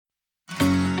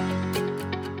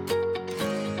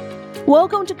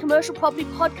Welcome to Commercial Property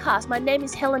Podcast. My name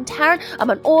is Helen Tarrant. I'm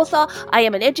an author, I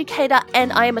am an educator,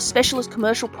 and I am a specialist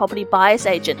commercial property buyer's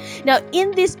agent. Now,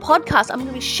 in this podcast, I'm going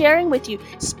to be sharing with you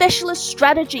specialist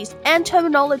strategies and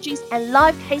terminologies and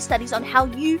live case studies on how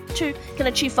you too can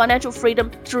achieve financial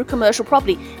freedom through commercial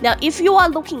property. Now, if you are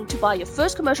looking to buy your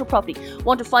first commercial property,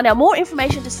 want to find out more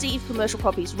information to see if commercial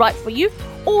property is right for you,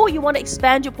 or you want to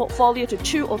expand your portfolio to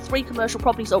 2 or 3 commercial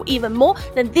properties or even more,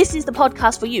 then this is the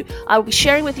podcast for you. I will be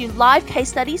sharing with you live case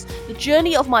studies, the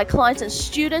journey of my clients and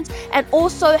students, and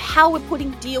also how we're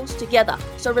putting deals together.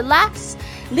 So relax,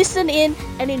 listen in,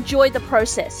 and enjoy the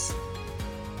process.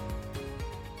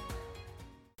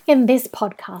 In this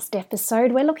podcast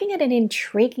episode, we're looking at an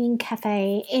intriguing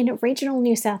cafe in regional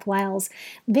New South Wales.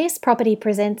 This property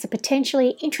presents a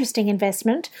potentially interesting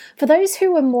investment for those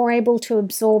who are more able to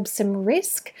absorb some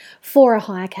risk for a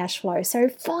higher cash flow. So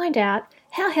find out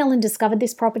how Helen discovered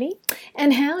this property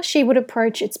and how she would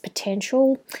approach its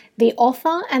potential, the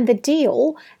offer and the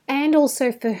deal, and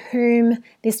also for whom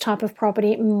this type of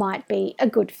property might be a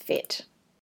good fit.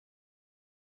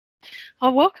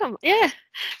 Oh, welcome. Yeah,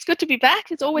 it's good to be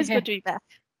back. It's always good to be back.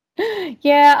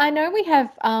 Yeah, I know we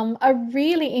have a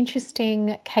really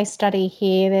interesting case study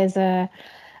here. There's a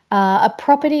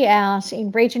property out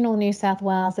in regional New South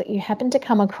Wales that you happen to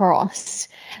come across,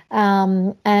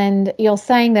 and you're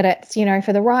saying that it's,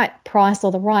 for the right price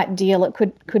or the right deal, it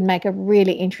could make a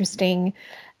really interesting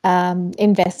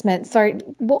investment. So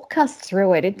walk us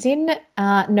through it. It's in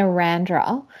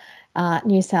Narrandera,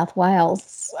 New South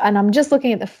Wales, and I'm just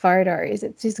looking at the photos.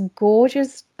 It's this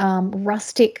gorgeous,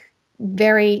 rustic,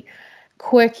 very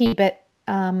quirky but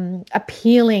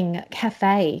appealing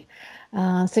cafe.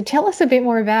 So tell us a bit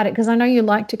more about it, because I know you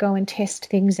like to go and test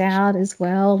things out as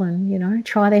well and,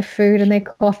 try their food and their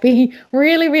coffee.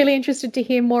 Really, really interested to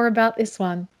hear more about this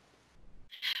one.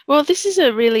 Well, this is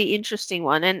a really interesting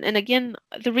one. And again,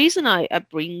 the reason I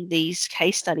bring these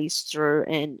case studies through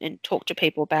and talk to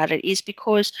people about it is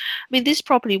because, this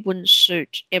property wouldn't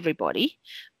suit everybody,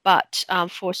 but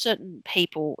for certain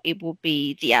people, it will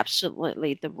be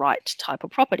absolutely the right type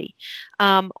of property.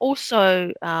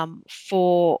 Also,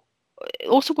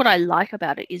 what I like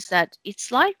about it is that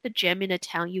it's like the gem in a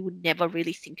town you would never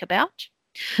really think about.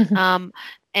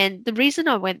 And the reason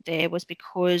I went there was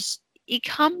because it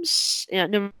comes,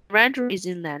 Narrandera is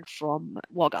inland from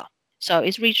Wagga. So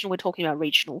it's regional. We're talking about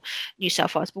regional New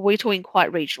South Wales, but we're talking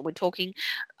quite regional. We're talking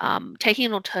taking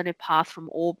an alternative path from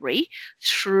Albury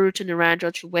through to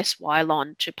Narrandera to West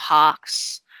Wyalong to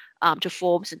Parks, to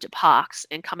Forbes and to Parks,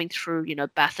 and coming through,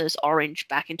 Bathurst, Orange,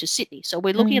 back into Sydney. So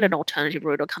we're looking at an alternative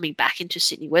route or coming back into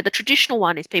Sydney, where the traditional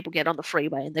one is people get on the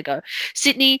freeway and they go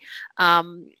Sydney,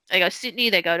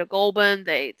 they go to Goulburn,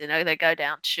 they go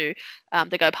down to,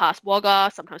 they go past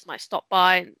Wagga, sometimes might stop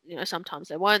by, sometimes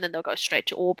they won't, then they'll go straight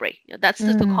to Albury. That's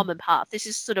the common path. This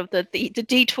is sort of the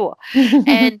detour.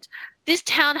 And this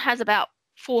town has about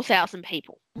 4,000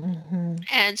 people.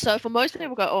 And so for most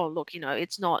people go, oh, look,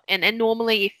 it's not. And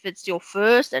normally if it's your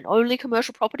first and only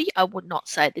commercial property, I would not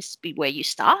say this be where you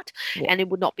start. Yeah. And it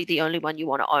would not be the only one you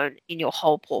want to own in your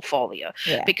whole portfolio,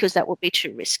 because that would be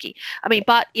too risky.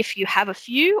 But if you have a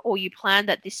few, or you plan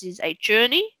that this is a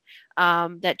journey,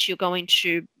 that you're going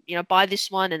to, buy this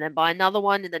one and then buy another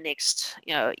one in the next,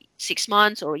 6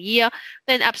 months or a year,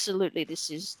 then absolutely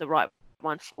this is the right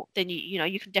one for, then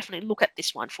you can definitely look at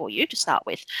this one for you to start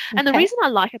with. Okay. And the reason I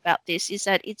like about this is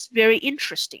that it's very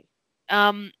interesting.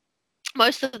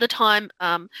 Most of the time,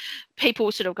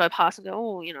 people sort of go past and go,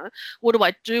 oh, what do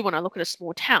I do when I look at a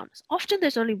small town? Often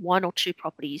there's only 1 or 2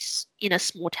 properties in a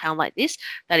small town like this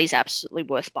that is absolutely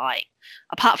worth buying.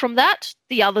 Apart from that,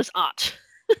 the others aren't.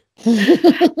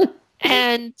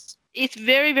 And it's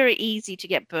very, very easy to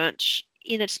get burnt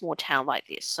in a small town like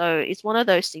this. So it's one of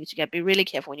those things you got to be really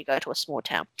careful when you go to a small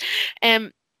town.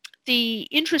 And the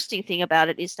interesting thing about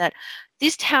it is that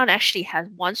this town actually has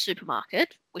one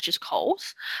supermarket, which is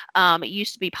Coles. It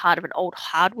used to be part of an old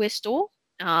hardware store.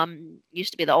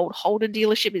 Used to be the old Holden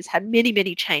dealership. It's had many,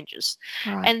 many changes.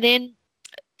 Right. And then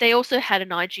they also had an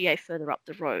IGA further up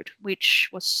the road, which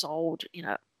was sold,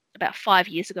 about 5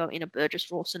 years ago in a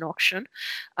Burgess Rawson auction.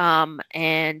 And,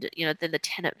 then the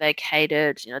tenant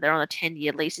vacated, they're on a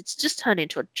 10-year lease. It's just turned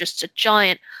into just a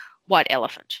giant white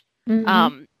elephant.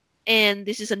 And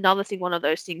this is another thing, one of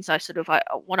those things I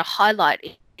want to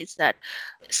highlight is that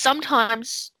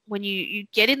sometimes when you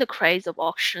get in the craze of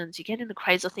auctions, you get in the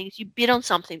craze of things, you bid on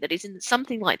something that is in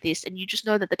something like this, and you just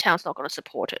know that the town's not going to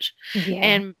support it. Yeah.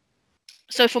 And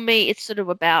so for me, it's sort of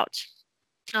about,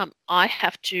 I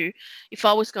have to, if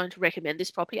I was going to recommend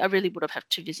this property, I really would have had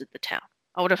to visit the town.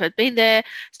 I would have been there,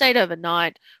 stayed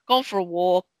overnight, gone for a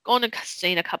walk, gone and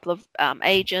seen a couple of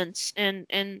agents, and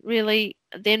really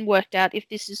then worked out if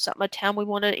this is a town we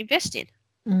want to invest in.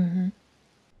 Mm-hmm.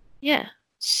 Yeah.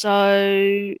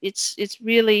 So it's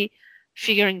really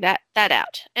figuring that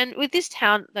out. And with this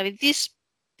town, I mean,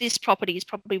 this property is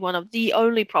probably one of the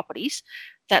only properties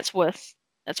that's worth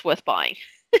buying.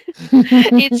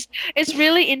 It's it's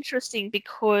really interesting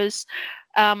because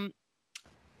um,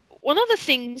 one of the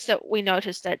things that we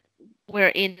noticed that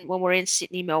when we're in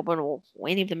Sydney, Melbourne, or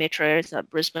any of the metro areas, like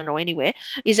Brisbane or anywhere,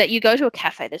 is that you go to a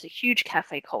cafe. There's a huge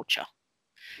cafe culture,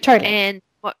 Totally. and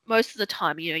most of the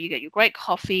time, you get your great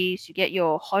coffees, you get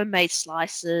your homemade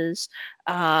slices,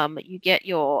 you get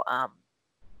your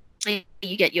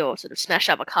sort of smashed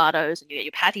avocados, and you get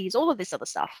your patties, all of this other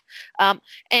stuff,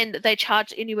 and they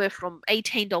charge anywhere from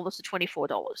 $18 to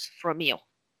 $24 for a meal.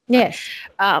 Yes.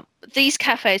 These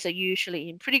cafes are usually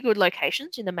in pretty good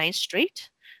locations in the main street,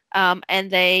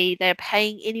 and they're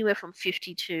paying anywhere from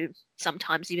 50 to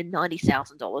sometimes even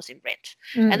 $90,000 in rent,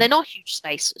 and they're not huge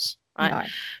spaces, right? No.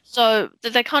 So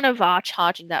they kind of are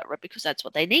charging that rent because that's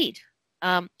what they need.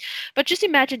 But just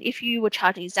imagine if you were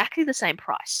charging exactly the same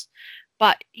price,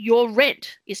 but your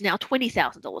rent is now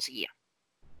 $20,000 a year.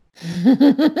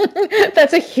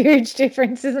 That's a huge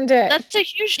difference, isn't it? That's a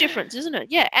huge difference, isn't it?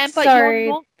 Yeah, but So, you're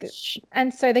not.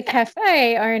 and so the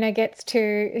cafe owner gets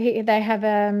to they have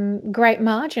great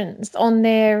margins on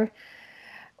their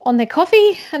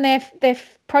coffee and their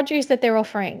produce that they're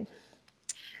offering.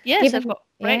 Yes, they've Given, got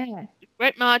yeah,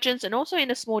 great margins, and also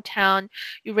in a small town,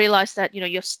 you realize that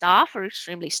your staff are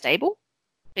extremely stable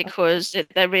because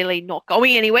they're really not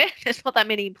going anywhere. There's not that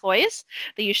many employers.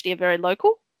 They usually are very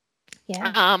local.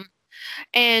 yeah,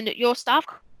 And your staff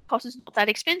cost is not that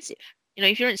expensive.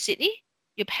 If you're in Sydney,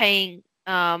 you're paying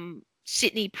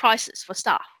Sydney prices for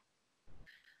staff.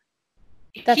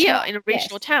 that's Here right. in a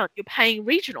regional town, you're paying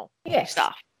regional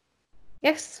staff.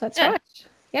 Yes, that's Yeah. right.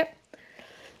 Yep.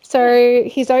 So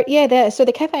so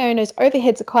the cafe owner's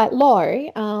overheads are quite low,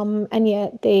 and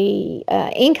yet the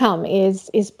income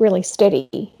is really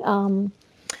steady.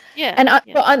 Yeah. And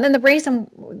the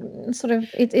reason, sort of,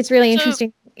 it's really So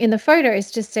interesting in the photo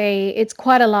is to see it's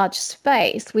quite a large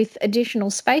space with additional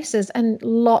spaces and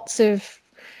lots of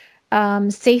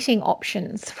seating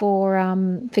options for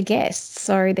guests.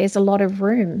 So there's a lot of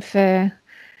room for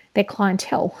their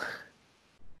clientele.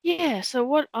 yeah, so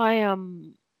what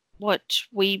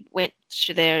we went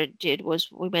to there and did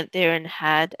was we went there and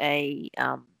had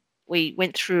we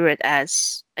went through it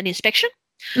as an inspection.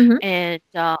 Mm-hmm.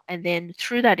 And then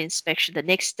through that inspection, the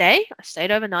next day, I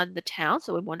stayed overnight in the town.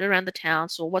 So we wandered around the town,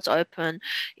 saw what's open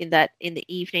in the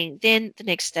evening. Then the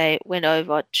next day, went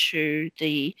over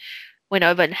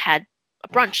and had a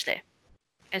brunch there,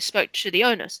 and spoke to the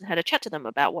owners and had a chat to them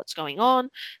about what's going on,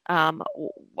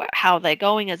 how they're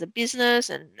going as a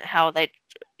business, and how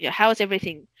is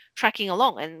everything tracking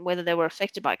along, and whether they were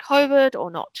affected by COVID or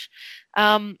not.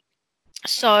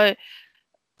 So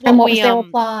And what was their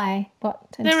reply?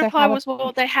 Their reply was,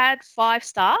 well, they had 5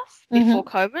 staff before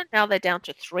COVID. Now they're down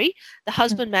to 3. The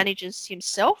husband manages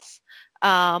himself,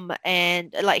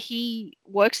 and like he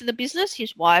works in the business.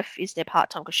 His wife is there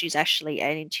part-time because she's actually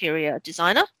an interior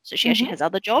designer, so she actually has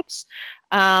other jobs.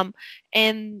 And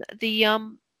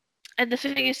the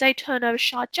thing is, they turn over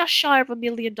just shy of $1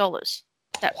 million.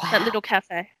 That little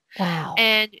cafe. Wow.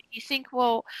 And you think,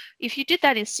 well, if you did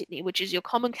that in Sydney, which is your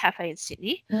common cafe in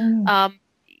Sydney,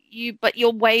 but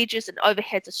your wages and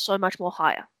overheads are so much more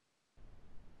higher.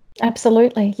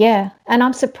 Absolutely, yeah. And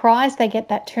I'm surprised they get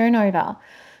that turnover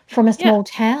from a small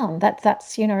town.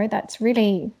 That's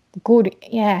really good.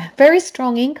 Yeah, very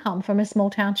strong income from a small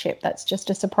township. That's just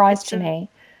a surprise to me.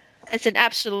 It's an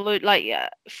absolute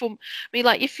for me,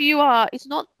 if you are, it's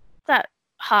not that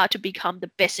hard to become the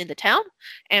best in the town,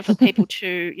 and for people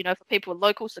to for people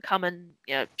locals to come and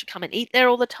eat there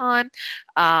all the time,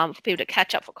 for people to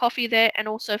catch up for coffee there, and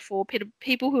also for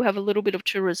people who have a little bit of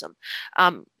tourism.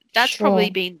 That's probably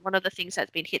been one of the things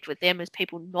that's been hit with them, is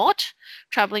people not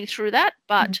traveling through that.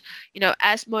 But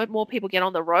as more people get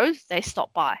on the road, they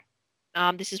stop by.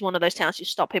 This is one of those towns you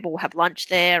stop. People will have lunch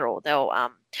there, or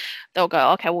they'll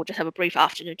go, okay, we'll just have a brief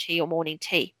afternoon tea or morning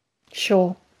tea.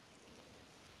 Sure.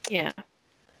 Yeah.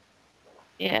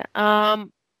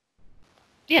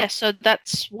 Yeah. So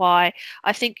that's why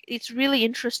I think it's really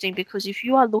interesting, because if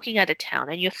you are looking at a town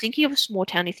and you're thinking of a small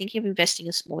town, you're thinking of investing in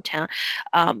a small town,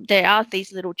 there are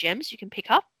these little gems you can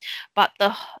pick up. But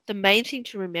the main thing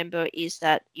to remember is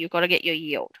that you've got to get your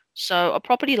yield. So a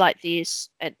property like this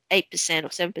at 8% or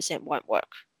 7% won't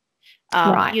work.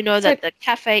 Right. That the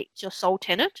cafe is your sole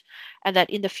tenant, and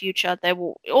that in the future there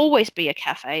will always be a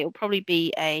cafe. It will probably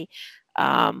be a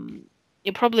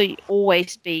You'll probably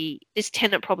always be this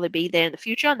tenant probably be there in the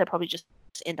future, and they'll probably just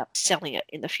end up selling it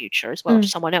in the future as well to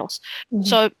someone else.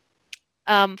 So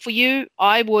for you,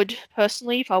 I would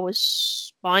personally, if I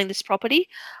was buying this property,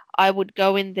 I would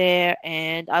go in there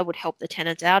and I would help the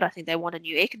tenants out. I think they want a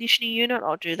new air conditioning unit.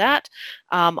 I'll do that.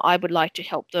 I would like to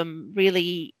help them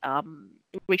really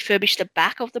refurbish the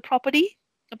back of the property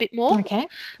a bit more. Okay.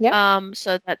 Yeah.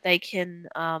 So that they can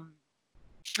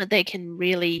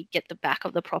really get the back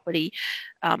of the property,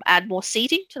 add more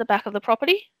seating to the back of the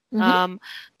property. Was I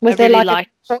there really like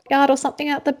a courtyard or something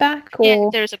out the back, yeah,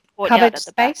 or there's a covered courtyard at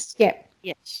the back. space? Yeah.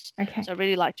 Yes. Okay. So I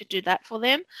really like to do that for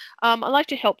them. I like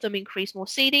to help them increase more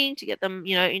seating to get them,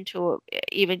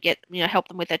 even get, help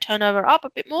them with their turnover up a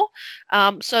bit more,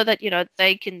 so that,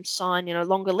 they can sign,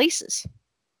 longer leases.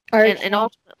 Okay. And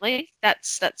ultimately,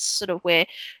 that's sort of where,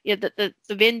 the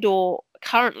vendor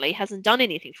currently hasn't done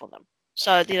anything for them.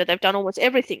 So, they've done almost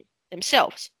everything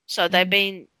themselves. So they've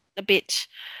been a bit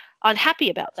unhappy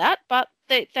about that, but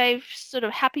they've sort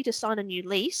of happy to sign a new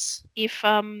lease if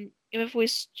we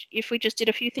just did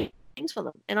a few things for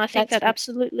them. And I think that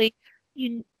absolutely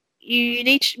you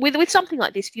need to, with something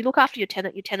like this, if you look after your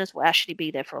tenants will actually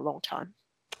be there for a long time.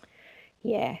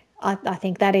 Yeah, I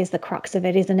think that is the crux of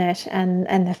it, isn't it?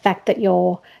 And the fact that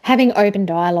you're having open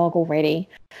dialogue already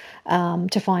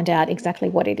to find out exactly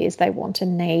what it is they want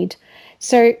and need.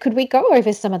 So could we go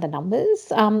over some of the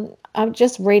numbers? I'm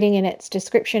just reading in its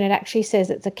description. It actually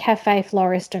says it's a cafe,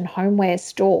 florist and homeware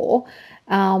store.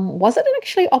 Was it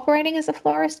actually operating as a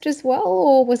florist as well,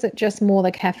 or was it just more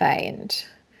the cafe and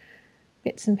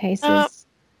bits and pieces?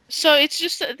 So it's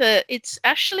just it's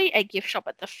actually a gift shop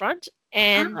at the front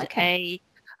and okay.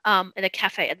 and a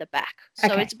cafe at the back.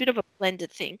 So it's a bit of a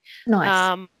blended thing.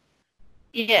 Nice.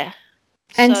 Yeah.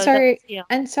 And so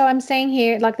I'm saying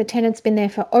here, like the tenant's been there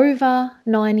for over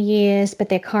 9 years, but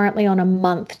they're currently on a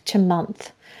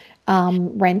month-to-month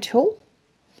rental.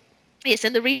 Yes,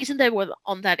 and the reason they were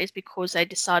on that is because they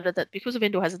decided that because the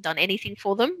vendor hasn't done anything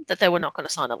for them, that they were not going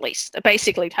to sign a lease. They're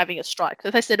basically having a strike. So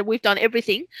they said, we've done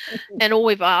everything, and all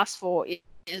we've asked for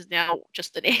is now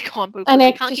just an aircon. Because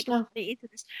we can't keep money into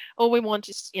this. All we want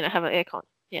is, have an aircon.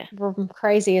 Yeah.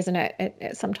 Crazy, isn't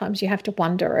it? Sometimes you have to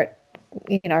wonder at,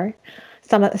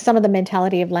 some of the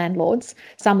mentality of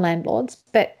some landlords,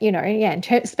 but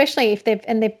especially if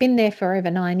they've been there for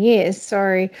over 9 years.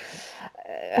 So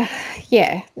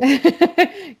yeah,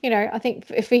 I think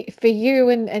for you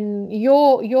and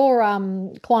your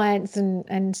clients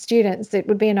and students, it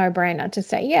would be a no-brainer to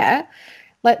say, yeah,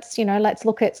 let's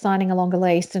look at signing a longer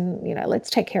lease and, let's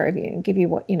take care of you and give you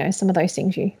what, some of those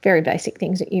things, very basic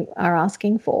things that you are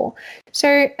asking for.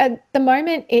 So at the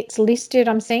moment it's listed,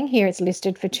 I'm seeing here it's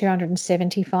listed for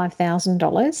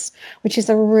 $275,000, which is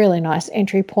a really nice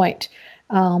entry point,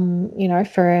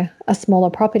 for a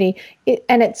smaller property.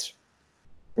 And it's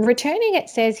returning, it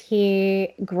says here,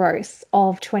 gross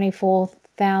of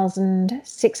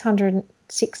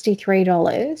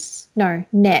 $24,663. No,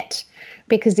 net,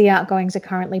 because the outgoings are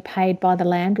currently paid by the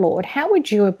landlord. How would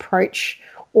you approach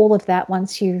all of that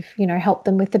once you've, helped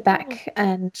them with the back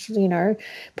and,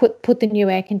 put the new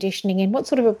air conditioning in? What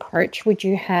sort of approach would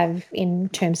you have in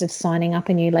terms of signing up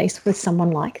a new lease with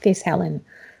someone like this, Helen?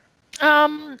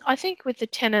 I think with the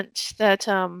tenant that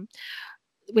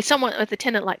with a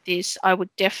tenant like this, I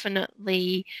would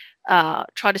definitely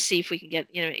try to see if we can get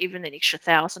even an extra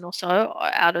 1,000 or so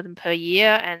out of them per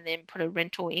year, and then put a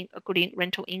good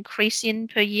rental increase in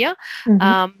per year.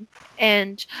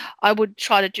 And I would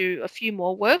try to do a few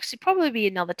more works. It'd probably be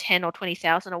another 10 or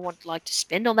 20,000 I would like to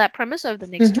spend on that premise over the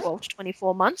next 12 to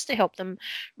 24 months to help them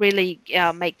really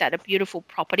make that a beautiful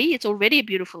property. It's already a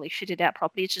beautifully fitted out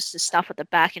property. It's just the stuff at the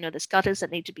back. There's gutters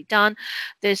that need to be done.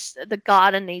 There's the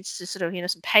garden needs to sort of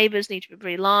some pavers need to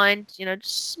be relined.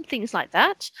 Just some things like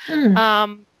that.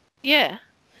 Yeah.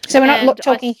 So we're not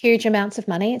talking huge amounts of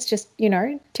money. It's just, $10,000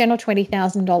 or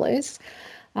 $20,000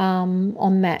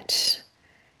 on that.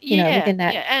 Within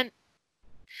that. Yeah,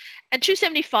 and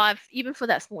 275 even for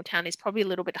that small town is probably a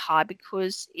little bit high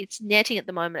because it's netting at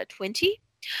the moment at 20.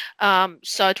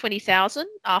 So 20,000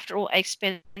 after all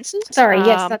expenses. Sorry,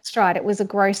 yes, that's right. It was a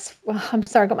gross. I'm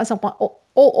sorry, I got myself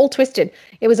all twisted.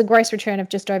 It was a gross return of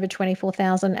just over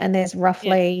 24,000, and there's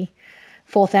roughly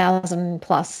 4,000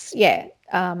 plus, in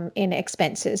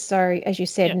expenses. So as you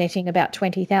said, netting about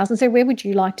 20,000. So where would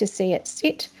you like to see it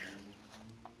sit?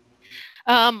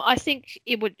 I think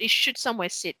it should somewhere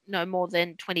sit no more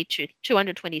than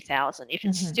 220,000 if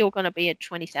it's still going to be at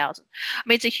 20,000. I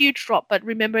mean, it's a huge drop, but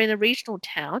remember in a regional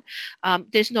town,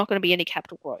 there's not going to be any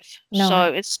capital growth. No.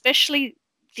 So especially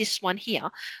this one here,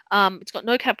 it's got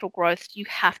no capital growth. You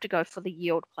have to go for the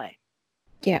yield play.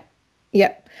 Yeah.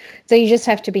 Yep. So you just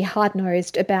have to be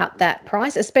hard-nosed about that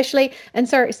price, especially, and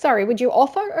sorry, would you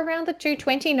offer around the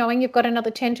 220 knowing you've got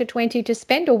another 10 to 20 to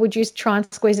spend, or would you try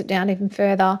and squeeze it down even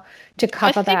further to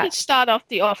cover I think that? you'd start off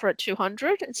the offer at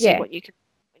 200 and see Yeah. what you can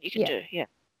do. Yeah.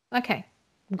 Okay.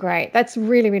 Great. That's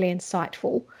really, really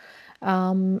insightful.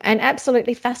 And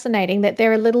absolutely fascinating that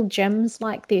there are little gems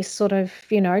like this sort of,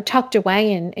 tucked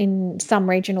away in some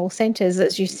regional centres,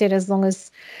 as you said, as long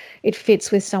as it fits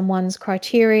with someone's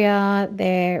criteria,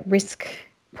 their risk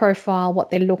profile, what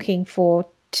they're looking for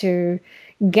to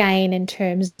gain in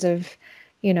terms of,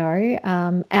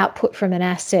 output from an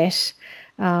asset.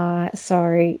 There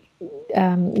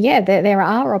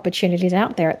are opportunities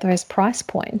out there at those price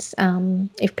points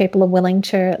if people are willing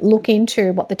to look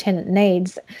into what the tenant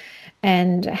needs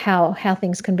and how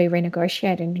things can be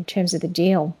renegotiated in terms of the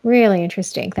deal. Really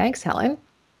interesting. Thanks, Helen.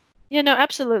 Yeah, no,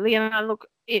 absolutely. And look,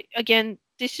 again,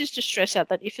 this is to stress out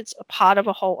that if it's a part of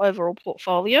a whole overall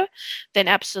portfolio, then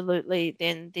absolutely,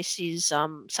 then this is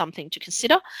something to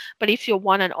consider. But if you're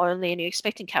one and only and you're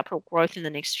expecting capital growth in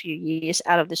the next few years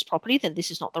out of this property, then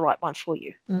this is not the right one for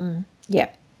you.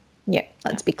 Yeah.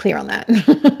 Let's be clear on that.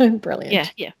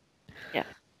 Brilliant. Yeah.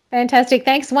 Fantastic.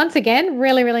 Thanks once again.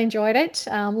 Really, really enjoyed it.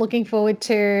 Looking forward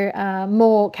to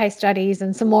more case studies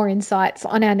and some more insights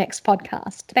on our next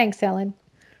podcast. Thanks, Helen.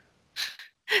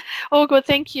 All good.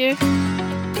 Thank you.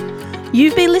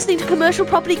 You've been listening to Commercial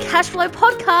Property Cashflow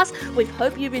Podcast. We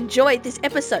hope you've enjoyed this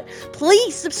episode.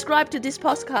 Please subscribe to this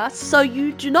podcast so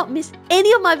you do not miss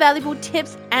any of my valuable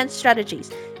tips and strategies.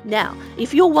 Now,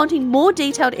 if you're wanting more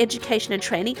detailed education and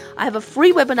training, I have a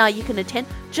free webinar you can attend.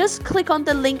 Just click on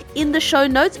the link in the show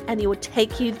notes and it will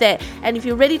take you there. And if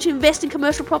you're ready to invest in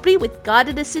commercial property with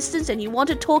guided assistance and you want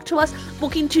to talk to us,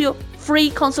 book into your free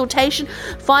consultation.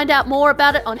 Find out more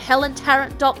about it on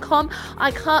helentarrant.com. I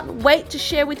can't wait to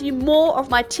share with you more of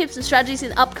my tips and strategies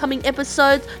in upcoming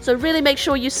episodes. So really make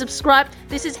sure you subscribe.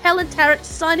 This is Helen Tarrant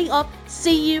signing off.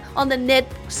 See you on the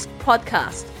next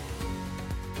podcast.